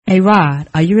Hey Rod,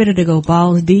 are you ready to go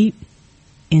balls deep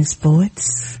in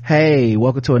sports? Hey,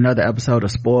 welcome to another episode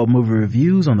of Spoiled Movie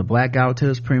Reviews on the Blackout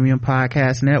Tips Premium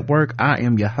Podcast Network. I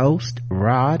am your host,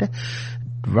 Roddy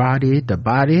the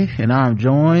Body, and I'm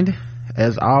joined,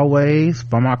 as always,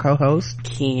 by my co-host,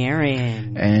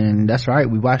 Karen. And that's right,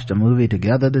 we watched a movie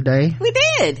together today. We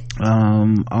did!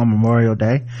 On Memorial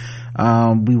Day.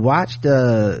 We watched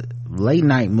a late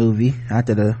night movie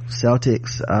after the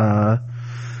Celtics,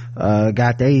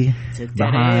 got they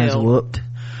behinds whooped.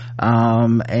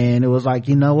 And it was like,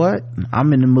 you know what,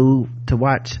 I'm in the mood to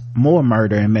watch more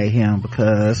murder and mayhem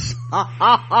because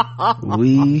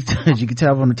we, as you can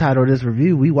tell from the title of this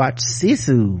review, we watched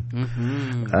Sisu.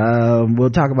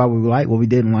 We'll talk about what we like, what we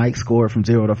didn't like, score it from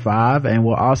 0 to 5, and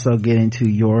we'll also get into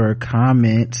your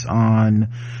comments on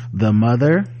The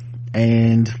Mother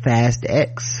and Fast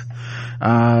X.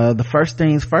 The first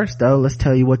things first though, let's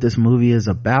tell you what this movie is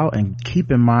about, and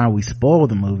keep in mind we spoil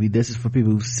the movie. This is for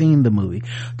people who've seen the movie,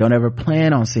 don't ever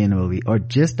plan on seeing the movie, or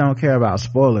just don't care about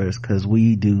spoilers, because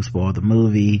we do spoil the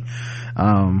movie.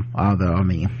 Although I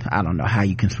mean, I don't know how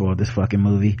you can spoil this fucking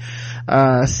movie.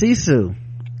 Sisu,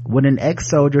 when an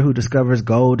ex-soldier who discovers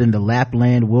gold in the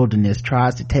Lapland wilderness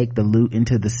tries to take the loot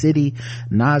into the city,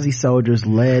 Nazi soldiers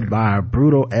led by a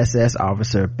brutal SS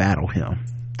officer battle him.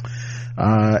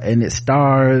 And it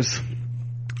stars,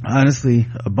 honestly,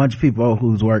 a bunch of people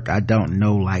whose work I don't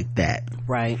know like that.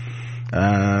 Right.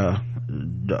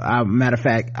 Matter of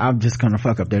fact, I'm just gonna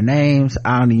fuck up their names.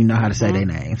 I don't even know how to say their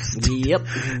names. Yep.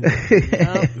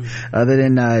 Other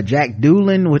than Jack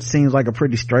Doolan, which seems like a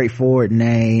pretty straightforward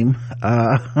name,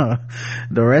 the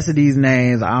rest of these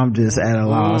names I'm just at a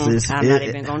loss. I'm not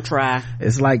even gonna try.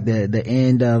 It's like the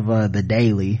end of The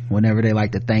Daily, whenever they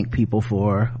like to thank people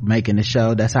for making the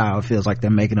show. That's how it feels like they're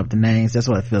making up the names. That's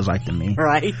what it feels like to me.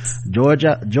 Right.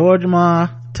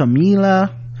 Georgima,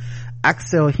 Tamila,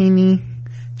 Axel Heaney,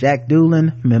 Jack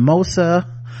Doolan, Mimosa,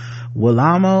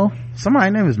 Willamo,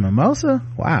 somebody's name is Mimosa?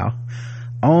 Wow.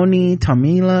 Oni,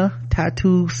 Tamila,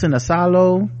 Tatu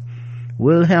Sinasalo,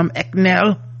 Wilhelm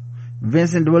Ecknell,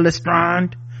 Vincent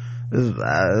Willestrand.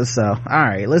 So,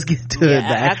 alright, let's get to the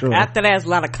actual. After that, it's a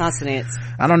lot of consonants.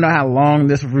 I don't know how long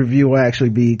this review will actually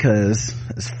be, because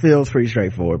it feels pretty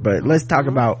straightforward, but let's talk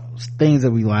about things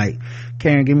that we like.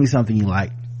 Karen, give me something you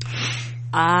like.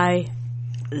 I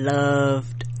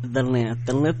loved the length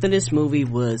of this movie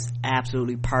was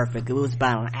absolutely perfect. It was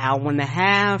about an hour and a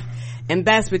half, and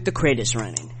that's with the credits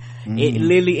running. It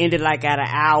literally ended like at an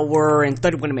hour and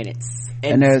 31 minutes,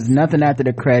 and there's nothing after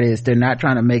the credits. They're not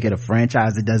trying to make it a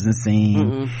franchise, it doesn't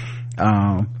seem.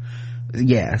 So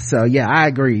I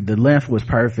agree, the length was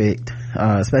perfect,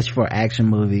 especially for an action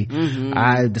movie.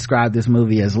 I described this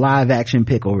movie as live action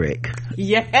Pickle Rick.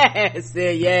 Yes,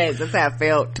 that's how it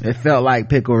felt. It felt like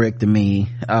Pickle Rick to me,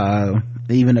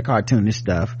 even the cartoonish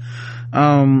stuff.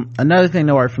 Another thing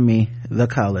that worked for me, the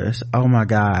colors. Oh my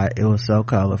god, it was so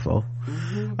colorful.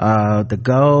 The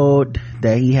gold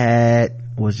that he had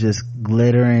was just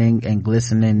glittering and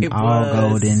glistening,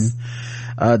 golden.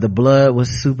 The blood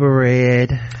was super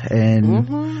red,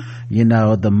 and you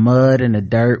know, the mud and the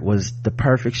dirt was the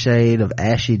perfect shade of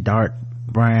ashy dark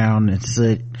brown and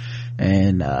soot,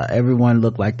 and everyone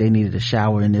looked like they needed a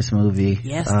shower in this movie.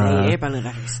 Yes, everybody looked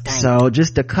like they stank. So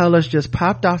just the colors just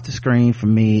popped off the screen for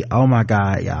me. Oh my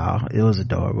god, y'all, it was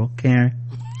adorable. Karen?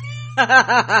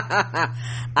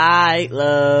 I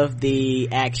love the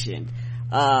action.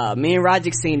 Me and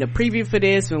Roger seen the preview for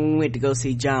this when we went to go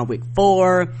see John Wick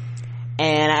 4,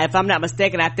 and if I'm not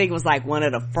mistaken, I think it was like one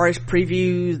of the first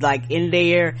previews like in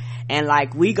there. And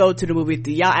like, we go to the movie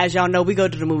as y'all know, we go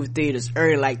to the movie theaters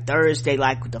early, like Thursday,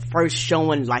 like the first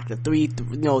showing, like the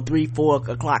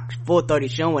 4:30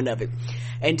 showing of it.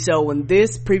 And so when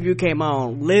this preview came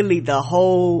on, literally the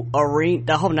whole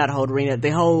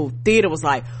theater was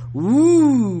like,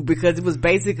 ooh, because it was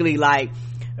basically like,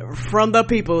 from the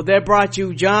people that brought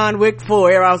you John Wick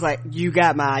 4, I was like, you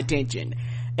got my attention.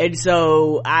 And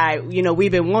so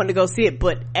we've been wanting to go see it,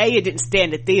 but it didn't stay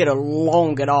in the theater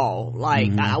long at all.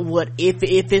 Like, if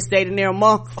it stayed in there a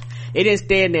month, it didn't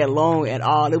stay in there long at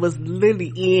all. It was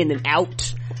literally in and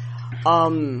out.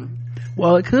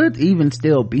 Well, it could even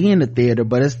still be in the theater,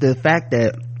 but it's the fact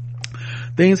that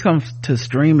things come to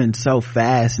streaming so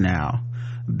fast now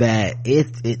that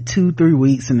it 2-3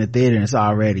 weeks in the theater and it's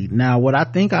already. Now, what I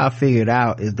think I figured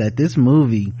out is that this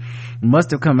movie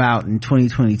must have come out in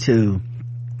 2022,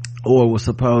 or was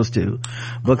supposed to,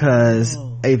 because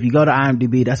if you go to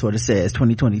IMDb, that's what it says,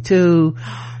 2022.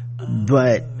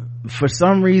 But for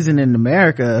some reason in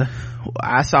America,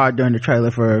 I saw it during the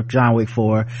trailer for John Wick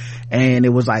 4, and it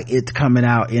was like it's coming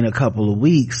out in a couple of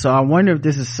weeks. So I wonder if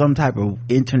this is some type of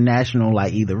international,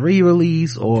 like either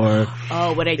re-release or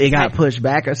it got pushed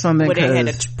back or something. Where they had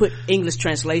to put English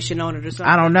translation on it or something.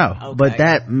 I don't know, but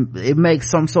that it makes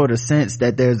some sort of sense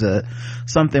that there's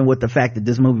something with the fact that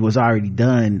this movie was already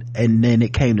done and then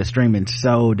it came to streaming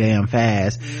so damn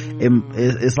fast.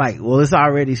 It's like, well, it's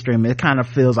already streaming. It kind of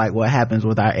feels like what happens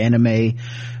with our anime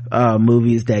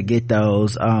movies that get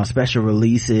those special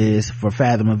releases for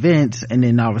Fathom events, and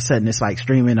then all of a sudden it's like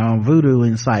streaming on Vudu,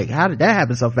 and it's like, how did that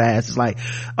happen so fast? It's like,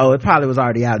 oh, it probably was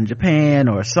already out in Japan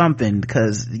or something,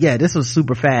 because yeah, this was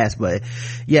super fast. But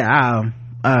yeah,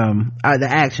 the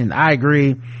action, I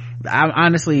agree. I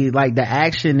honestly, like, the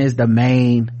action is the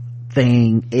main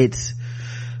thing. It's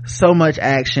so much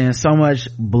action, so much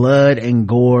blood and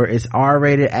gore. It's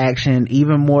R-rated action,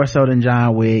 even more so than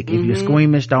John Wick. If you're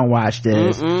squeamish, don't watch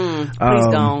this. Please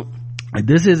don't.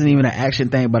 This isn't even an action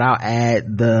thing, but I'll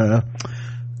add the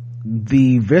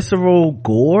visceral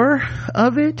gore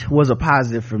of it was a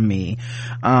positive for me,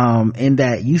 in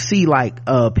that you see like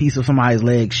a piece of somebody's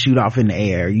leg shoot off in the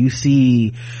air. You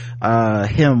see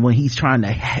him when he's trying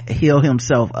to heal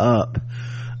himself up,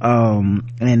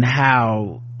 and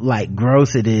how like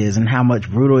gross it is and how much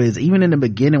brutal it is. Even in the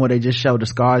beginning where they just show the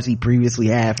scars he previously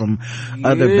had from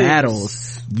other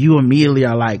battles, you immediately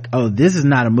are like, oh, this is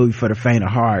not a movie for the faint of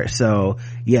heart. So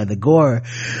yeah, the gore,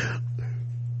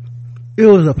 it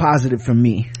was a positive for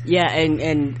me. Yeah,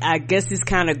 and I guess it's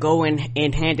kind of going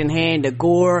in hand, the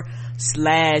gore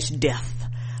 / death.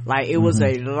 Like, it was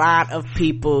a lot of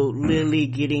people literally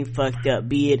getting fucked up,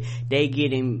 be it they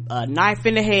getting a knife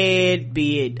in the head,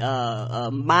 be it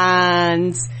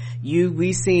mines.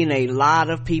 We seen a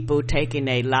lot of people taking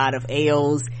a lot of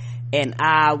L's, and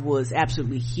I was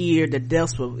absolutely here. The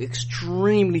deaths were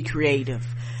extremely creative,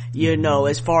 you know,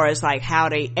 as far as like how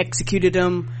they executed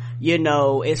them, you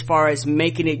know, as far as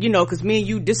making it, you know, because me and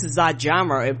you, this is our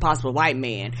genre, Impossible White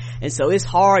Man, and so it's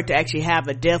hard to actually have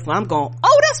a death where I'm going,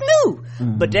 oh, that's new.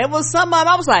 But there was some of them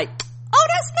I was like, oh,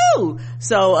 that's new.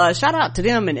 So shout out to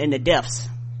them and the deaths.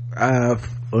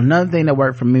 Another thing that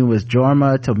worked for me was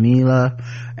Jorma Tomila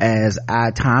as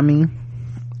Itami.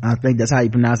 I think that's how you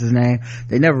pronounce his name.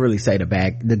 They never really say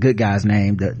the good guy's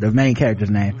name, the main character's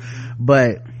name.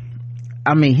 But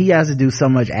I mean, he has to do so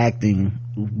much acting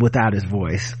without his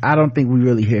voice. I don't think we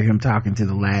really hear him talking to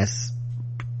the last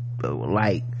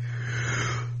like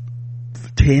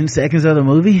 10 seconds of the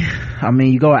movie. I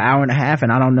mean, you go an hour and a half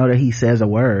and I don't know that he says a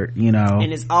word, you know,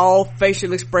 and it's all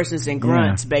facial expressions and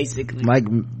grunts, basically. Like,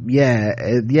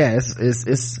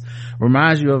 it's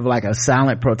reminds you of like a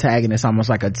silent protagonist, almost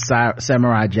like a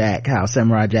Samurai Jack, how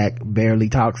Samurai Jack barely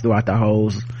talks throughout the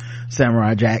whole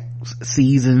Samurai Jack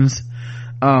seasons.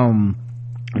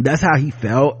 That's how he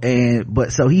felt.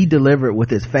 But so he delivered with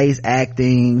his face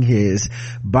acting, his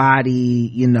body,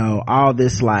 you know, all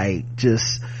this, like,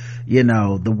 just, you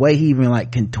know, the way he even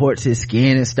like contorts his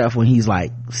skin and stuff when he's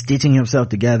like stitching himself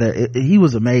together. He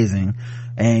was amazing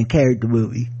and carried the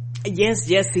movie. Yes,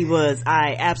 he was.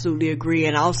 I absolutely agree.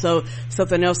 And also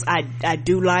something else I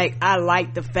do like, I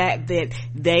like the fact that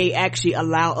they actually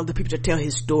allow other people to tell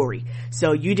his story.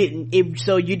 So you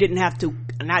didn't have to,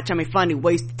 not trying to be funny,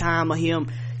 waste the time of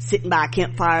him sitting by a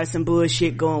campfire, some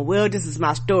bullshit going, well, this is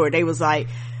my story. They was like,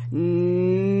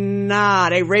 nah,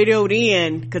 they radioed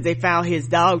in because they found his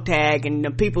dog tag, and the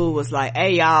people was like,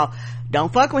 hey, y'all,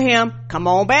 don't fuck with him, come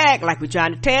on back, like we're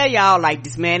trying to tell y'all, like,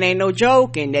 this man ain't no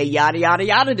joke, and they yada yada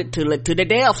yada to the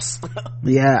deaths.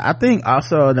 Yeah, I think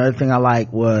also another thing I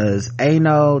like was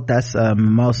Ano, that's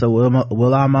Mimosa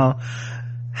Willamo,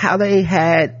 how they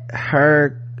had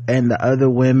her and the other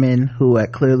women who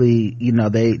had clearly, you know,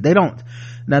 they don't,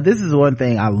 now this is one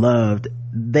thing I loved,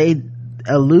 they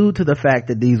allude to the fact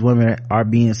that these women are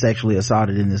being sexually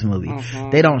assaulted in this movie.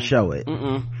 They don't show it.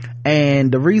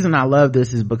 And the reason I love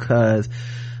this is because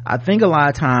I think a lot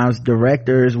of times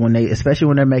directors, especially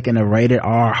when they're making a rated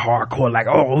R hardcore, like,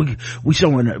 oh, we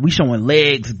showing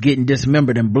legs getting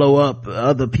dismembered and blow up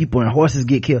other people and horses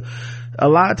get killed, a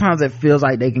lot of times it feels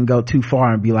like they can go too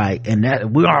far and be like, and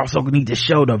that we also need to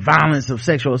show the violence of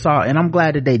sexual assault. And I'm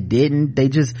glad that they didn't. They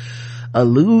just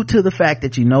allude to the fact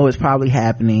that, you know, it's probably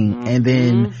happening. And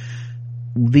then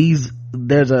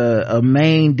there's a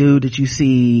main dude that you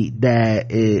see that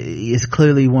is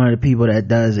clearly one of the people that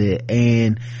does it,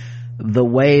 and the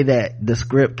way that the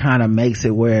script kind of makes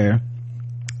it where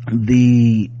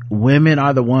the women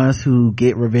are the ones who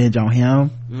get revenge on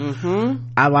him.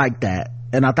 I like that,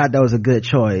 and I thought that was a good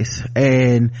choice.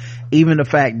 And even the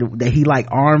fact that he like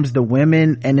arms the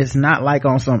women, and it's not like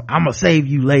on some I'm gonna save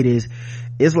you ladies,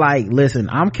 it's like, listen,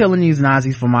 I'm killing these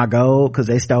Nazis for my gold because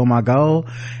they stole my gold,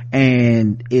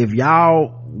 and if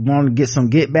y'all want to get some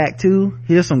get back too,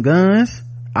 here's some guns,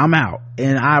 I'm out.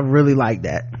 And I really like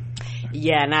that.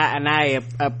 Yeah, and I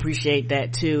appreciate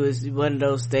that too. It's one of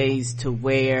those things to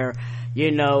where,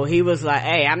 you know, he was like,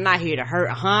 hey, I'm not here to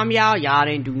harm y'all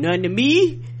didn't do nothing to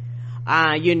me.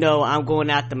 You know, I'm going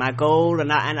after my goal,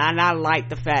 and I like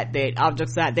the fact that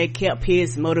Object Side, they kept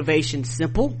his motivation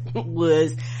simple.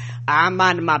 Was, I'm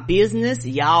minding my business,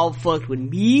 y'all fucked with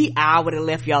me, I would have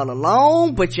left y'all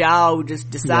alone, but y'all just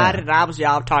decided I was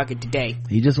y'all target today.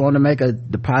 He just wanted to make a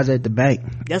deposit at the bank.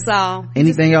 That's all.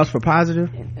 Anything else for positive?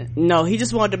 No, he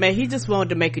just wanted to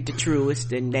make it the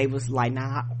truest, and they was like,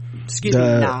 nah. Excuse me,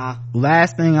 nah.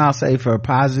 Last thing I'll say for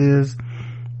positives,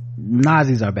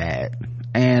 Nazis are bad.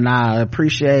 And I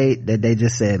appreciate that they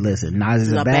just said, listen,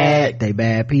 Nazis are bad, they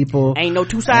bad people, ain't no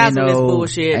two sides of this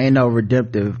bullshit, ain't no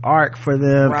redemptive arc for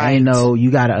them, right. Ain't no, you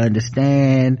gotta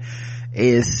understand,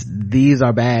 these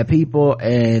are bad people,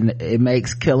 and it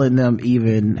makes killing them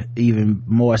even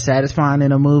more satisfying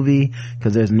in a movie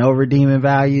because there's no redeeming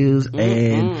values.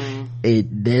 And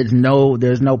there's no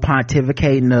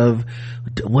pontificating of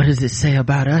what does it say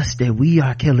about us that we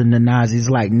are killing the Nazis,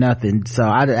 like nothing. So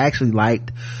I actually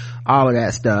liked all of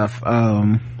that stuff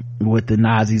with the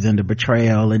Nazis and the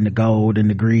betrayal and the gold and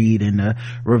the greed and the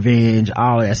revenge.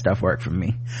 All of that stuff worked for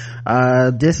me.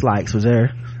 Dislikes, was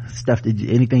there stuff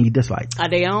anything you disliked?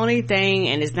 The only thing,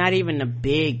 and it's not even a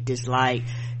big dislike,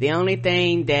 the only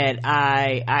thing that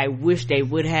I wish they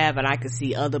would have, and I could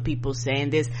see other people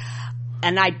saying this,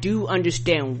 and I do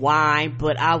understand why,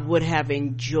 but I would have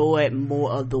enjoyed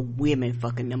more of the women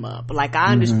fucking them up. Like,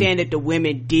 I understand that the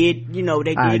women did, you know,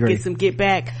 they did get some get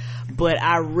back, but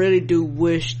I really do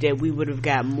wish that we would have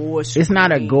got more screen. It's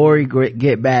not a gory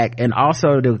get back, and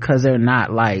also because they're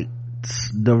not like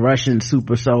the Russian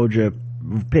super soldier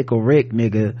Pickle Rick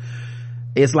nigga,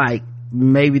 it's like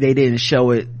maybe they didn't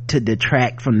show it to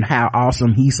detract from how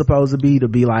awesome he's supposed to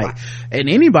be like, and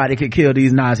anybody could kill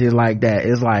these Nazis like that.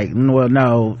 It's like, well,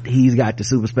 no, he's got the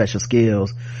super special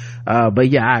skills. But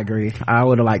yeah, I agree. I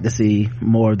would have liked to see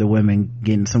more of the women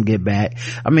getting some get back.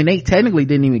 I mean, they technically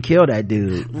didn't even kill that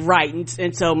dude, right?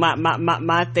 And so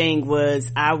my thing was,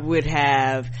 I would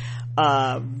have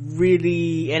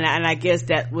really, and I guess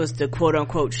that was the quote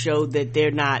unquote show that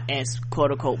they're not as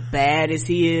quote unquote bad as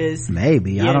he is.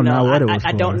 Maybe. I don't know what it was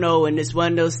I don't know, and it's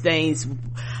one of those things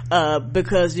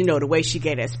because, you know, the way she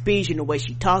gave that speech and the way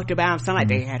she talked about him sounded like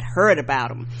they had heard about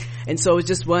him, and so it's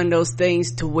just one of those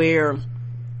things to where,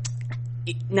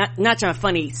 not trying to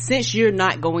funny, since you're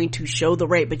not going to show the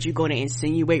rape but you're going to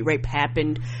insinuate rape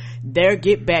happened, their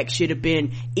get back should have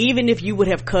been, even if you would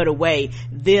have cut away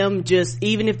them, just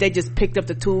even if they just picked up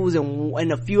the tools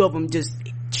and a few of them just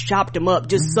chopped them up,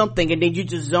 just something, and then you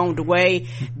just zoned away,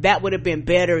 that would have been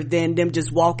better than them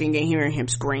just walking and hearing him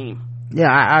scream. Yeah,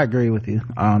 I agree with you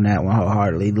on that one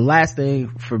wholeheartedly. The last thing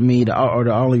for me, the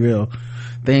only real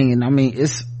thing, and I mean,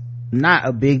 it's not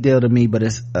a big deal to me, but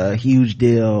it's a huge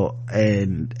deal,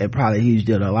 and probably a huge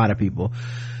deal to a lot of people,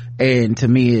 and to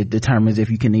me it determines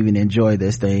if you can even enjoy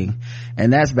this thing,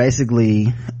 and that's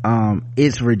basically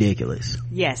it's ridiculous.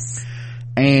 Yes,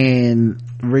 and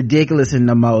ridiculous in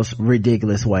the most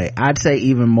ridiculous way. I'd say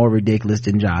even more ridiculous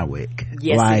than John Wick.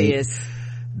 Yes, like, it is.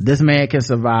 This man can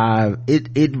survive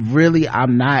it really,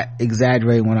 I'm not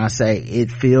exaggerating when I say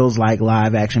it feels like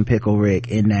live action Pickle Rick,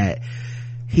 in that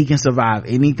he can survive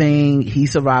anything. He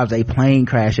survives a plane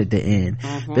crash at the end.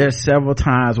 There's several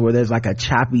times where there's like a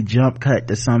choppy jump cut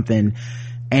to something,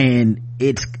 and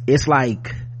it's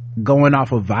like going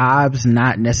off of vibes,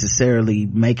 not necessarily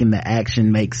making the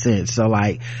action make sense. So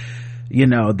like, you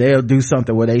know, they'll do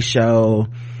something where they show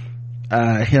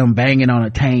him banging on a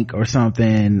tank or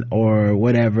something or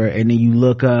whatever, and then you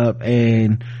look up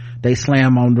and they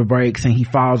slam on the brakes and he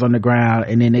falls on the ground,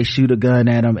 and then they shoot a gun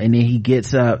at him, and then he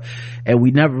gets up, and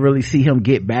we never really see him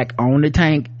get back on the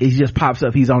tank. It just pops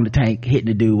up, he's on the tank hitting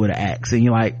the dude with an axe, and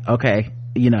you're like, okay.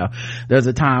 You know, there's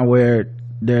a time where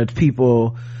there's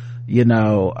people, you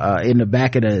know, in the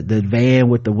back of the van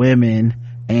with the women,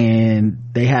 and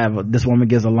they have, this woman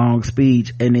gives a long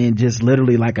speech, and then just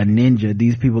literally like a ninja,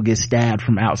 these people get stabbed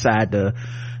from outside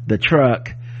the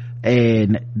truck,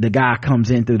 and the guy comes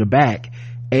in through the back,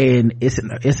 and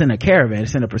it's in a caravan,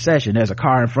 it's in a procession, there's a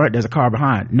car in front, there's a car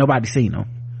behind, nobody's seen them.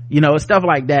 You know, it's stuff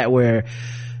like that where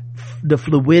the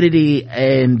fluidity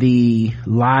and the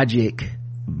logic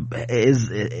is,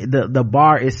 the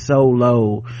bar is so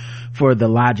low for the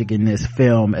logic in this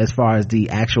film as far as the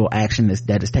actual action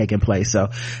that is taking place. So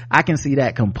I can see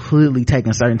that completely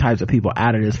taking certain types of people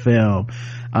out of this film.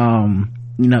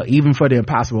 even for the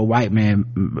Impossible White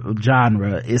Man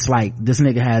genre, it's like this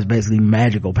nigga has basically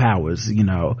magical powers,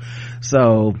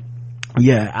 so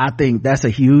yeah, I think that's a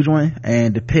huge one,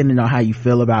 and depending on how you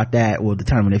feel about that will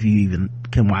determine if you even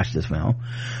can watch this film.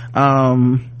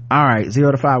 All right,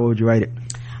 0 to 5, what would you rate it?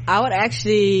 I would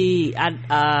actually I'm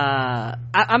gonna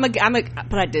put it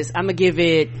like this. I'm gonna give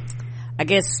it, I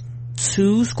guess,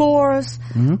 2 scores.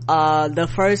 The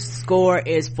first score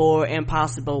is for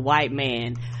Impossible White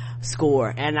Man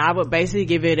score, and I would basically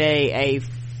give it a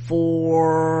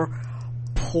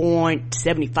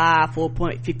 4.75,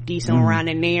 4.50, somewhere around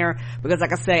in there, because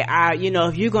like I say,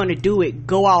 if you're going to do it,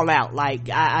 go all out. Like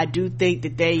I do think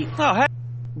that they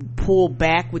pull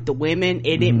back with the women,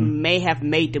 and it may have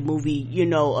made the movie a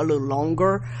little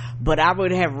longer, but I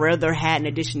would have rather had an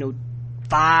additional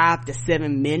 5 to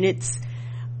 7 minutes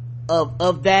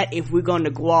of that if we're going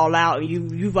to go all out.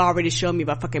 You've already shown me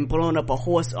by fucking blowing up a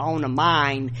horse on a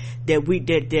mine that we're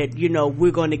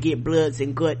going to get bloods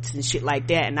and guts and shit like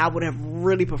that, and I would have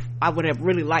really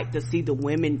liked to see the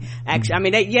women actually, I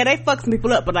mean, they fuck some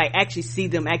people up, but like actually see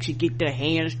them actually get their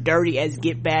hands dirty as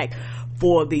get back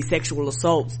for the sexual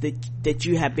assaults that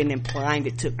you have been implying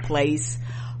that took place.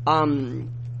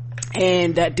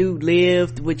 And that dude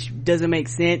lived, which doesn't make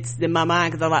sense in my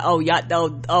mind, because I'm like,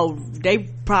 they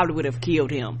probably would have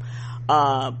killed him,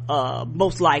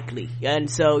 most likely. And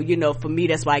so, for me,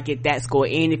 that's why I get that score.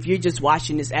 And if you're just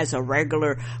watching this as a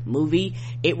regular movie,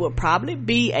 it would probably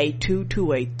be a 2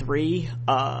 to a 3,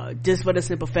 just for the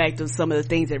simple fact of some of the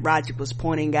things that Roger was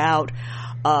pointing out.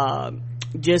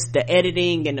 Just the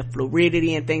editing and the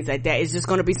fluidity and things like that. It's just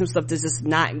going to be some stuff that's just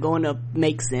not going to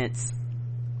make sense.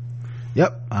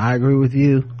 Yep, I agree with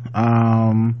you.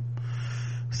 I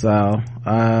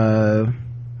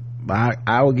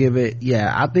will give it,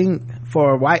 I think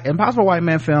for a Impossible White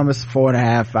Man film, it's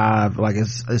 4.5, 5, like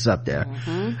it's up there.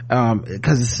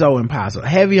 Cause it's so impossible,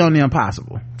 heavy on the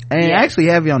impossible, and actually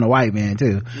heavy on the white man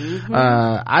too.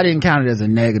 I didn't count it as a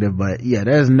negative, but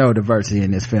there's no diversity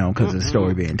in this film because of the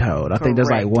story being told. I think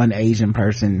there's like one Asian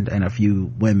person and a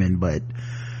few women, but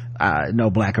no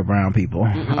black or brown people.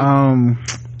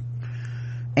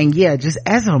 And just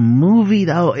as a movie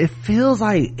though, it feels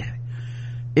like,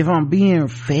 if I'm being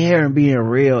fair and being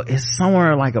real, it's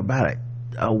somewhere like about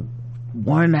a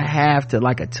 1.5 to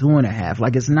like a 2.5.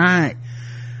 Like it's not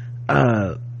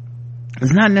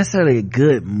necessarily a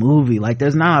good movie. Like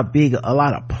there's not a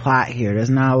lot of plot here. There's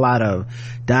not a lot of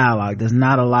dialogue. There's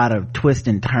not a lot of twists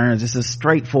and turns. It's a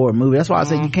straightforward movie. That's why I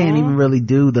said you can't even really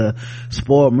do the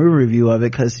spoiled movie review of it,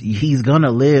 because he's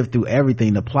gonna live through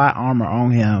everything. The plot armor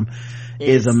on him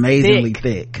is amazingly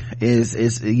thick.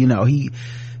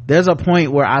 There's a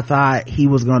point where I thought he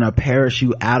was gonna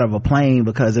parachute out of a plane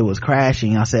because it was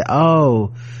crashing. I said,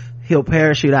 he'll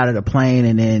parachute out of the plane,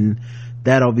 and then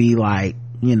that'll be like,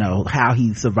 how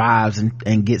he survives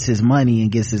and gets his money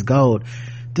and gets his gold.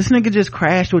 This nigga just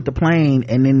crashed with the plane,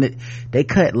 and then they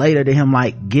cut later to him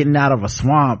like getting out of a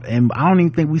swamp, and I don't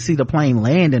even think we see the plane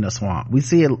land in a swamp. We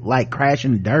see it like crash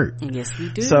in the dirt. Yes, we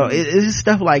do. So it's just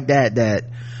stuff like that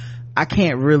I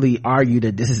can't really argue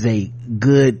that this is a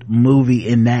good movie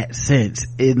in that sense,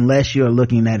 unless you're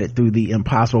looking at it through the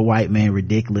Impossible White Man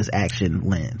ridiculous action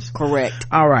lens. Correct.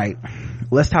 All right,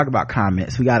 let's talk about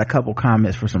comments. We got a couple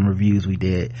comments for some reviews we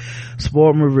did.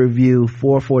 Sport movie review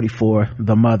 444,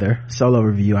 The Mother solo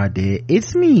review I did.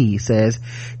 It's me says,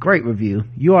 great review.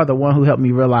 You are the one who helped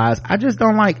me realize I just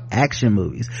don't like action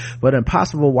movies, but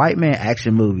Impossible White Man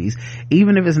action movies,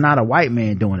 even if it's not a white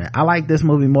man doing it. I like this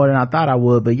movie more than I thought I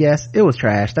would, but yes, it was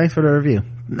trash. Thanks for the review.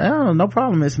 No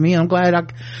problem. It's me. I'm glad I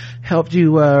helped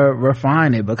you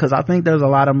refine it, because I think there's a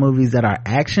lot of movies that are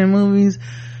action movies,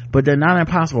 but they're not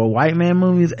Impossible White Man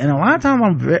movies, and a lot of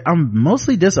times I'm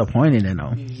mostly disappointed in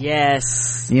them.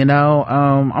 Yes.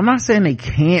 I'm not saying they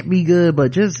can't be good,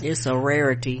 but just it's a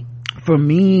rarity. For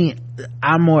me,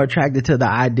 I'm more attracted to the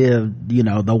idea of,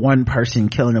 the one person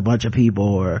killing a bunch of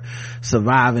people or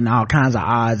surviving all kinds of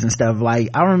odds and stuff. Like,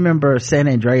 I remember San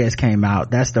Andreas came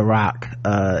out. That's The Rock,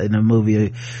 in a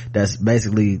movie that's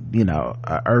basically,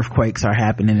 earthquakes are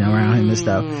happening around him and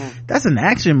stuff. That's an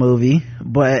action movie,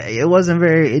 but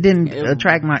it didn't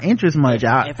attract my interest much.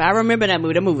 If I remember that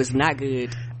movie was not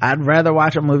good. I'd rather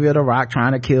watch a movie of The Rock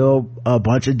trying to kill a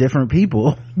bunch of different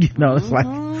people. It's like,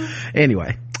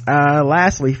 anyway.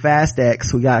 Lastly, Fast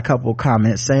X, we got a couple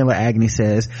comments. Sailor Agony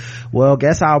says, well,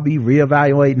 guess I'll be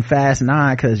reevaluating Fast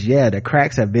 9, cause the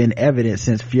cracks have been evident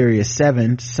since Furious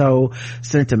 7, so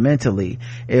sentimentally.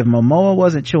 If Momoa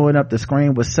wasn't chewing up the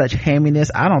screen with such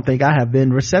hamminess, I don't think I have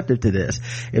been receptive to this.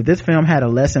 If this film had a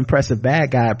less impressive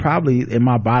bad guy, probably in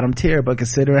my bottom tier, but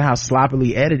considering how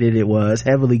sloppily edited it was,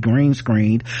 heavily green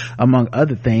screened, Among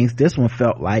other things, this one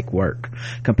felt like work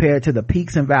compared to the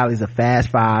peaks and valleys of Fast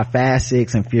 5, Fast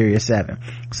 6, and Furious 7.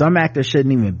 Some actors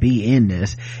shouldn't even be in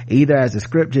this, either as the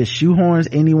script just shoehorns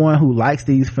anyone who likes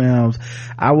these films.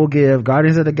 I will give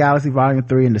Guardians of the Galaxy Volume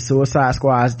 3 and the Suicide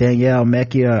Squad's Danielle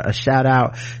Mecchia a shout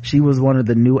out. She was one of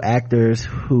the new actors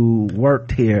who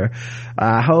worked here.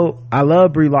 I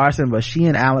love Brie Larson, but she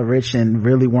and Alan Ritchson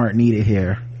really weren't needed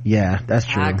here. Yeah, that's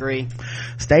true. I agree.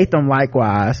 Statham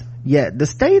likewise. Yeah, the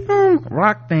Statham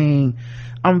Rock thing,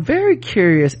 I'm very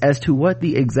curious as to what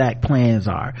the exact plans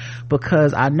are,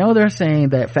 because I know they're saying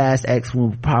that Fast X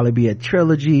will probably be a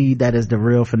trilogy that is the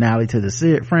real finale to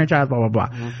the franchise, blah blah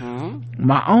blah.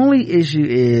 My only issue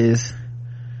is,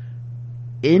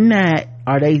 in that,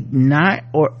 are they not,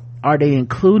 or are they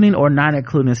including or not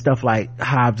including stuff like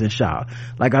Hobbs and Shaw?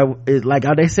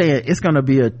 Are they saying it's gonna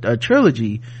be a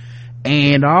trilogy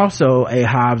and also a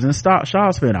Hobbs and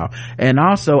Shaw spinoff, and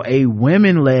also a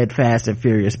women-led Fast and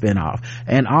Furious spinoff,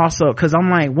 and also, cause I'm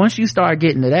like, once you start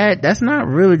getting to that, that's not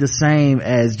really the same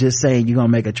as just saying you're gonna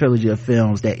make a trilogy of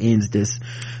films that ends this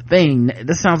thing.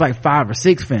 This sounds like 5 or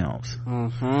 6 films.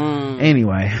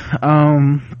 Anyway,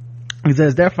 he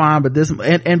says they're fine, but this,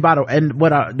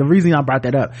 the reason I brought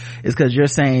that up is because you're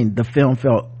saying the film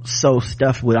felt so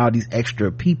stuffed with all these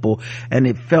extra people, and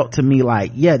it felt to me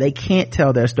like, yeah, they can't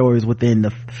tell their stories within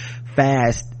the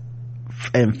Fast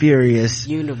and Furious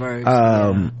universe,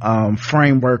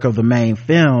 framework of the main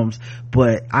films,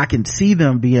 but I can see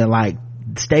them being like,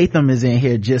 Statham is in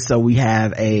here just so we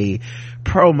have a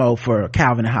promo for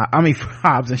for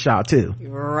Hobbs and Shaw too.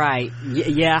 Right.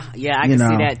 Yeah, I can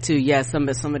see that too. Yeah, some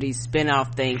of these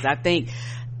spin-off things. I think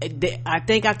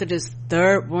after this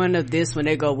third one of this, when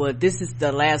they go, well, this is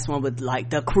the last one with like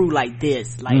the crew like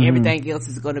this, like everything else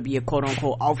is going to be a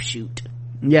quote-unquote offshoot.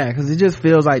 Yeah, because it just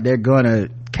feels like they're gonna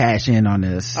cash in on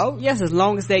this. Oh yes, as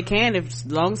long as they can, as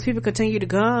long as people continue to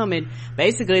come, and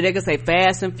basically they can say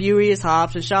Fast and Furious,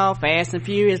 Hobbs and Shaw, Fast and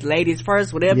Furious, ladies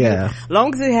first, whatever. Yeah. As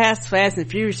long as it has Fast and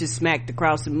Furious just smacked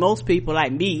across, and most people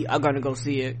like me are gonna go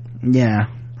see it. Yeah.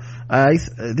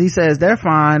 He says they're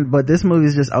fine, but this movie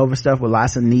is just overstuffed with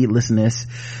lots of needlessness.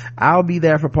 I'll be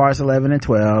there for parts 11 and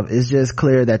 12. It's just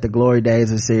clear that the glory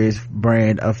days of the series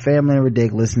brand of family and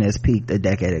ridiculousness peaked a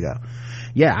decade ago.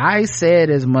 Yeah, I said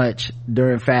as much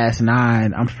during Fast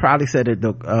 9. I'm probably said it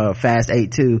Fast 8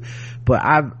 too, but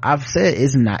I've said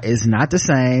it's not the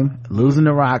same. Losing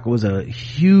The Rock was a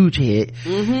huge hit.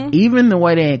 Even the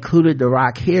way they included The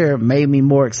Rock here made me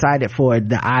more excited for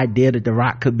the idea that The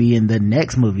Rock could be in the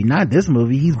next movie, not this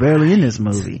movie. He's barely in this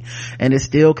movie, and it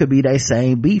still could be their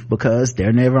same beef because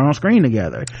they're never on screen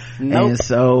together. And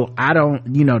so I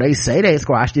don't, they say they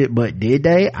squashed it, but did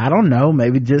they? I don't know.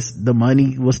 Maybe just the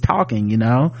money was talking,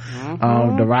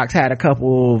 The Rock's had a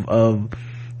couple of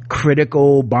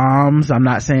critical bombs. I'm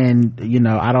not saying,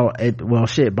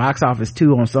 box office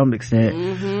too on some extent.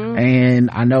 And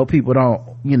I know people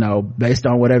don't, based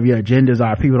on whatever your agendas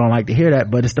are, people don't like to hear that,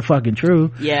 but it's the fucking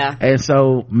truth. Yeah. And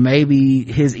so maybe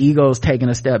his ego's taking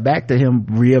a step back to him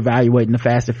reevaluating the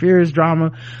Fast and Furious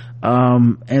drama.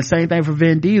 And same thing for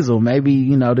Vin Diesel.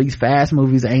 Maybe, these Fast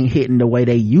movies ain't hitting the way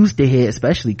they used to hit,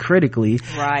 especially critically.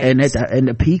 Right. And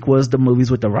the peak was the movies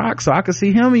with The Rock. So I could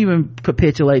see him even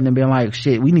capitulating and being like,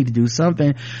 shit, we need to do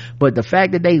something. But the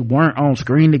fact that they weren't on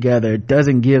screen together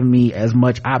doesn't give me as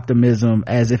much optimism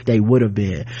as if they would have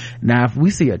been. Now, if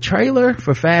we see a trailer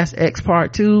for Fast X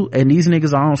Part 2 and these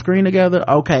niggas are on screen together,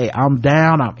 okay, I'm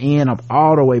down, I'm in, I'm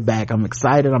all the way back. I'm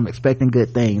excited, I'm expecting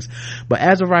good things. But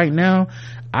as of right now,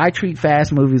 I treat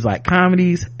Fast movies like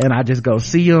comedies, and I just go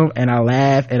see them and I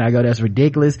laugh and I go, that's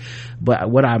ridiculous. But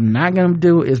what I'm not gonna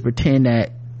do is pretend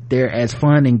that they're as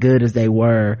fun and good as they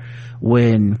were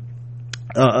when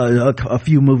a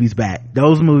few movies back.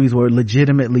 Those movies were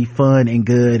legitimately fun and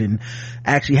good and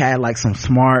actually had like some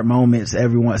smart moments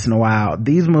every once in a while.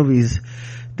 These movies,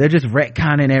 they're just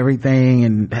retconning everything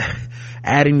and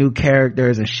adding new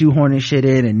characters and shoehorning shit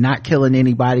in and not killing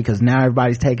anybody because now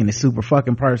everybody's taking it super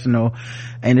fucking personal,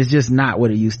 and it's just not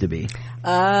what it used to be.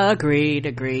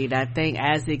 Agreed. I think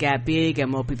as it got big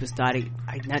and more people started,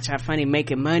 not trying funny,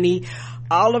 making money,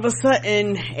 all of a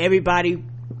sudden everybody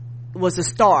was a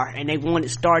star and they wanted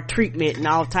star treatment and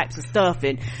all types of stuff,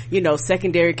 and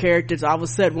secondary characters all of a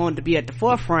sudden wanted to be at the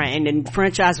forefront, and then the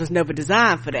franchise was never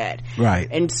designed for that. Right.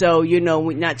 And so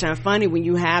not trying funny, when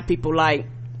you have people like,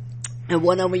 and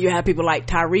one of them, you have people like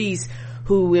Tyrese,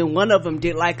 who in one of them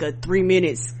did like a 3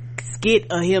 minutes skit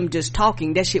of him just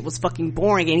talking, that shit was fucking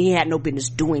boring, and he had no business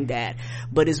doing that.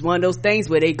 But it's one of those things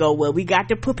where they go, well, we got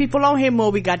to put people on here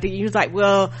more, he was like,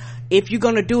 well, if you're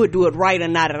gonna do it right or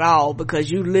not at all,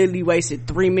 because you literally wasted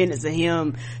 3 minutes of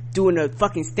him doing a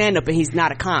fucking stand-up, and he's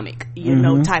not a comic, you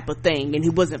know, type of thing, and he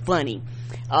wasn't funny.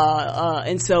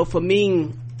 And so for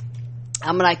me,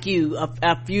 I'm like you,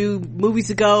 a few movies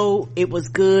ago it was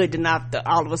good, and after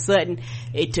all of a sudden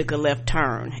it took a left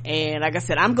turn. And like I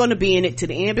said, I'm going to be in it to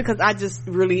the end because I just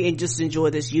really enjoy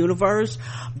this universe.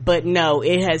 But no,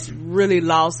 it has really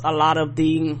lost a lot of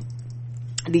the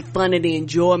fun and the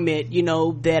enjoyment, you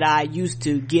know, that I used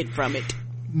to get from it.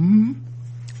 Not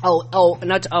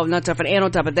top of, and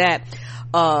on top of that,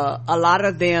 a lot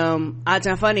of them,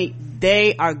 I'm funny,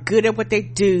 they are good at what they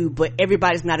do, but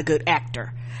everybody's not a good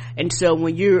actor. And so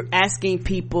when you're asking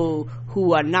people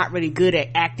who are not really good at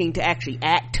acting to actually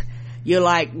act, you're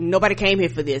like, nobody came here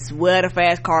for this. Where the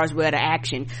fast cars, where the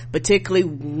action? Particularly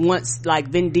once like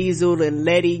Vin Diesel and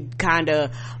Letty kind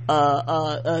of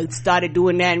started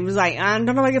doing that, and was like, I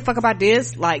don't know, give a fuck about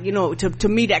this. Like, you know, to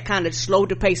me that kind of slowed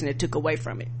the pace and it took away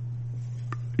from it.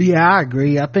 Yeah, I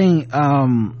agree. I think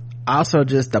also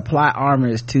just the plot armor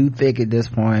is too thick at this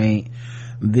point.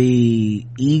 The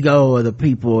ego of the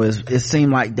people it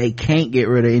seemed like they can't get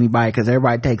rid of anybody because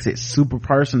everybody takes it super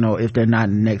personal if they're not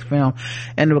in the next film,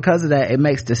 and because of that, it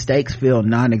makes the stakes feel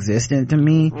non-existent to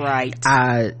me. Right.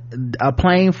 A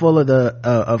plane full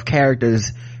of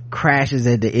characters crashes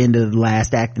at the end of the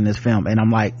last act in this film, and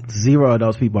I'm like, 0 of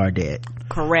those people are dead.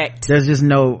 Correct. There's just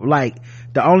no, like,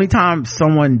 the only time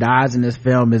someone dies in this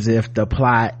film is if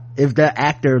the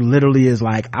actor literally is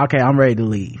like, okay, I'm ready to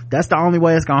leave. That's the only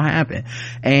way it's gonna happen.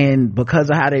 And because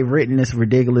of how they've written this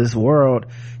ridiculous world,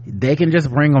 they can just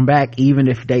bring them back even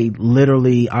if they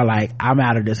literally are like, I'm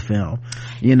out of this film,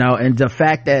 you know. And the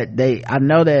fact that I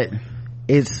know that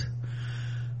it's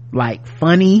like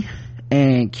funny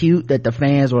and cute that the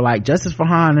fans were like, justice for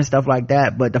Han and stuff like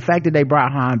that, but the fact that they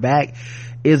brought Han back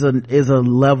is a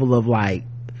level of like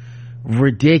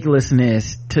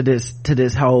ridiculousness to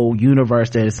this whole universe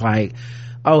that it's like,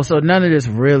 oh, so none of this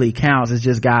really counts. It's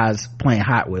just guys playing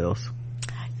Hot Wheels.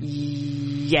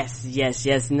 Yes.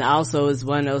 And also it's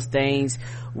one of those things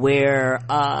where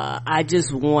I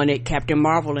just wanted Captain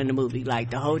Marvel in the movie. Like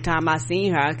the whole time I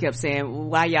seen her, I kept saying,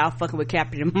 why y'all fucking with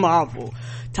Captain Marvel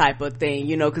type of thing,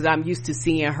 you know, because I'm used to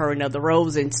seeing her in other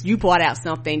roles. And you brought out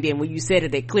something, then when you said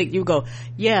it, they clicked. You go,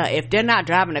 yeah, if they're not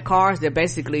driving the cars, they're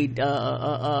basically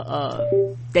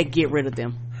they get rid of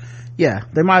them. Yeah,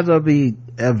 they might as well be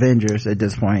Avengers at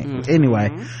this point.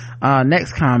 Anyway,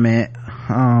 next comment.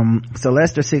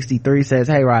 Celeste 63 says,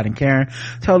 hey Rod and Karen,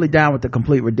 totally down with the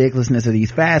complete ridiculousness of these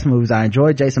fast movies. I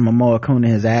enjoyed Jason Momoa cooning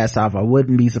his ass off. I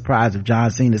wouldn't be surprised if John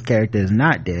Cena's character is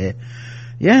not dead.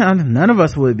 Yeah, none of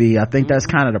us would be. I think that's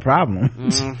kind of the problem.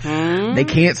 They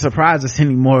can't surprise us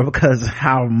anymore because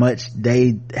how much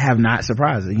they have not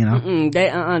surprised us, you know.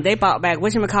 They brought back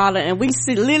whatchamacallit, and we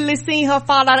literally seen her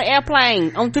fall out of the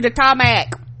airplane onto the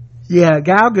tarmac. Yeah,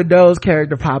 Gal Gadot's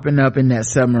character popping up in that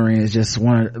submarine is just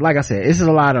like I said, it's just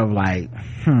a lot of like,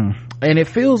 and it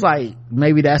feels like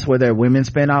maybe that's where their women's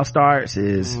spinoff starts,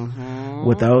 is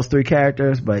with those 3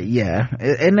 characters. But yeah,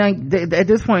 and like at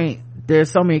this point,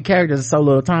 there's so many characters in so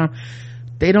little time.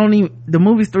 The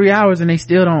movie's 3 hours and they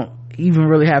still don't even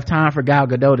really have time for Gal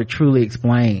Gadot to truly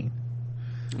explain.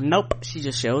 Nope, she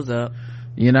just shows up.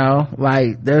 You know,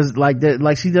 like there's like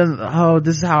she doesn't, oh,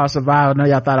 this is how I survived. No,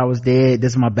 y'all thought I was dead.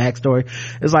 This is my backstory.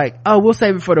 It's like, oh, we'll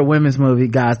save it for the women's movie,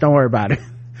 guys. Don't worry about it.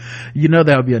 You know,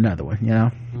 there'll be another one, you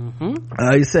know.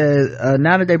 He says,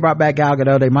 now that they brought back Gal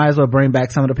Gadot, they might as well bring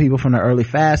back some of the people from the early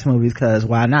Fast movies, because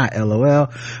why not? LOL.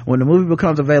 When the movie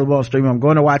becomes available on streaming, I'm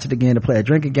going to watch it again to play a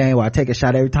drinking game while I take a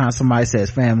shot every time somebody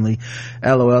says family.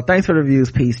 LOL. Thanks for the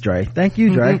reviews. Peace, Dre. Thank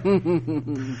you, Dre.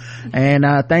 And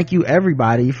thank you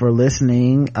everybody for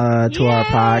listening to our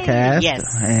podcast.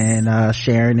 Yes. And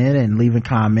sharing it and leaving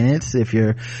comments. If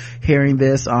you're hearing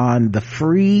this on the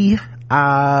free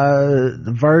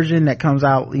version that comes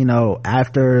out, you know,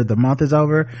 after the month is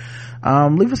over,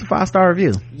 leave us a 5-star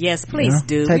review. Yes, please,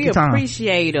 do. We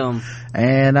appreciate them.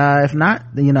 And if not,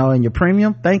 you know, in your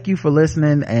premium, thank you for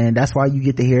listening, and that's why you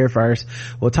get to hear it first.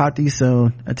 We'll talk to you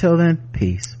soon. Until then,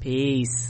 peace.